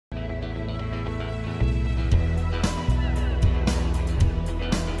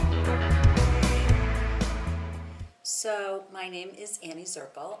So my name is Annie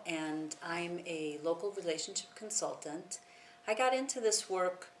Zirkel, and I'm a local relationship consultant. I got into this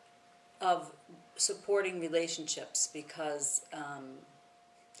work of supporting relationships because I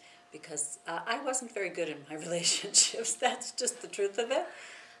wasn't very good in my relationships. That's just the truth of it.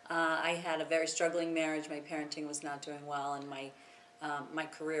 I had a very struggling marriage. My parenting was not doing well, and my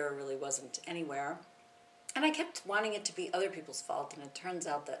career really wasn't anywhere. And I kept wanting it to be other people's fault, and it turns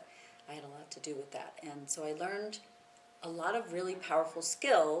out that I had a lot to do with that. And so I learned a lot of really powerful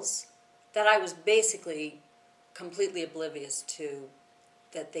skills that I was basically completely oblivious to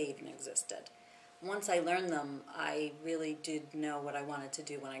that they even existed. Once I learned them, I really did know what I wanted to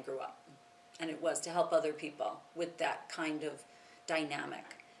do when I grew up. And it was to help other people with that kind of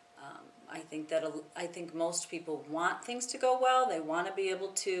dynamic. I think most people want things to go well. They want to be able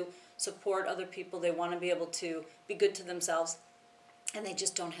to support other people. They want to be able to be good to themselves. And they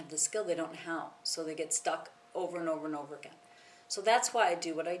just don't have the skill. They don't know how. So they get stuck over and over and over again. So that's why I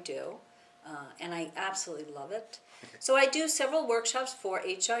do what I do. And I absolutely love it. So I do several workshops for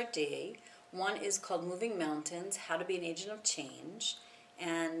HRD. One is called Moving Mountains, How to Be an Agent of Change.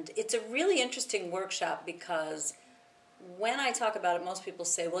 And it's a really interesting workshop because when I talk about it, most people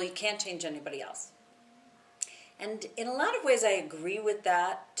say, well, you can't change anybody else. And in a lot of ways, I agree with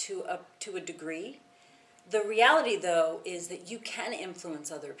that to a degree. The reality, though, is that you can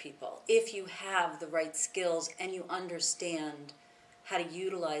influence other people if you have the right skills and you understand how to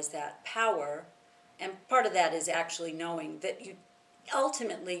utilize that power. And part of that is actually knowing that you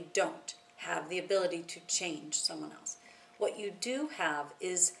ultimately don't have the ability to change someone else. What you do have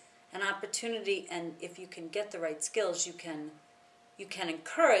is an opportunity, and if you can get the right skills, you can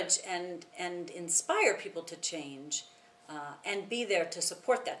encourage and inspire people to change and be there to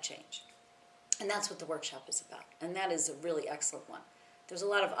support that change. And that's what the workshop is about. And that is a really excellent one. There's a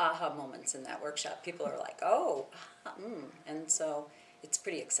lot of aha moments in that workshop. People are like, oh, and so it's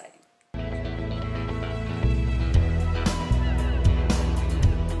pretty exciting.